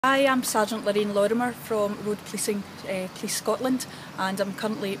I am Sergeant Lorraine Lorimer from Road Policing, Police Scotland, and I'm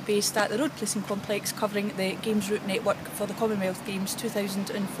currently based at the Road Policing Complex covering the Games Route network for the Commonwealth Games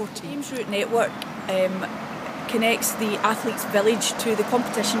 2014. The Games Route network connects the athletes' village to the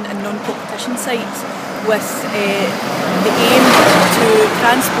competition and non-competition sites with the aim to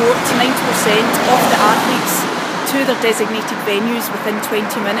transport 90% of the athletes to their designated venues within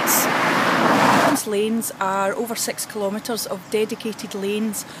 20 minutes. Lanes are over 6 kilometres of dedicated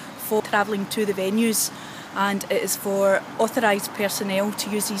lanes for travelling to the venues, and it is for authorised personnel to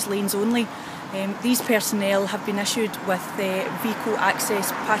use these lanes only. These personnel have been issued with vehicle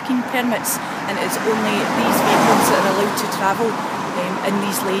access parking permits, and it is only these vehicles that are allowed to travel in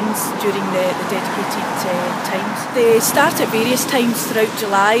these lanes during the dedicated times. They start at various times throughout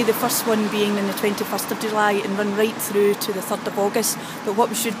July, the first one being on the 21st of July and run right through to the 3rd of August. But what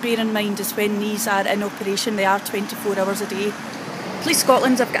we should bear in mind is when these are in operation, they are 24 hours a day. Police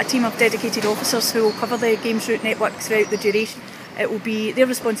Scotland have got a team of dedicated officers who will cover the Games Route network throughout the duration. It will be their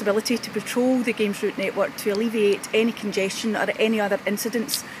responsibility to patrol the Games Route network to alleviate any congestion or any other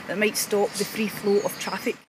incidents that might stop the free flow of traffic.